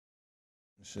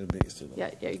Should be still.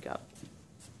 Yeah, there you go.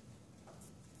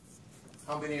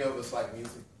 How many of us like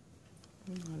music?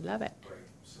 I love it. Great.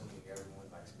 Assuming everyone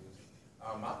likes music.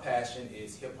 My passion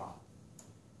is hip hop.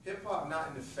 Hip hop, not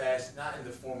in the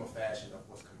form of fashion of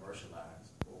what's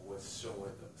commercialized or what's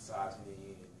showing the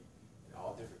misogyny and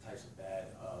all different types of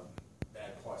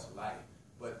bad parts of life,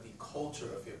 but the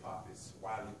culture of hip hop is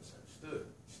widely misunderstood.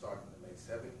 It started in the late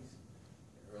 70s,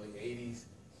 early 80s,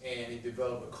 and it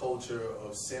developed a culture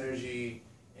of synergy,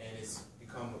 and it's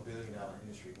become a billion-dollar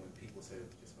industry when people say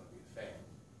it's just going to be a fad.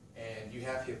 And you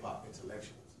have hip-hop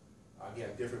intellectuals. You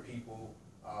have different people.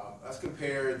 Let's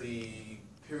compare the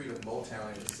period of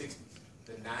Motown in the 60s.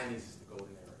 The 90s is the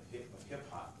golden era of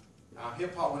hip-hop.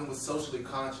 Hip-hop, when it was socially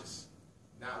conscious,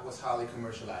 not what's highly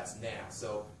commercialized now.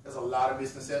 So there's a lot of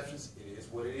misconceptions. It is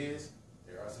what it is.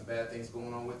 There are some bad things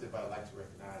going on with it, but I like to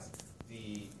recognize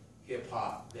the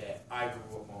hip-hop that I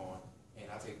grew up on, and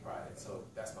I take pride in. So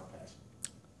that's my passion.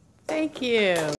 Thank you.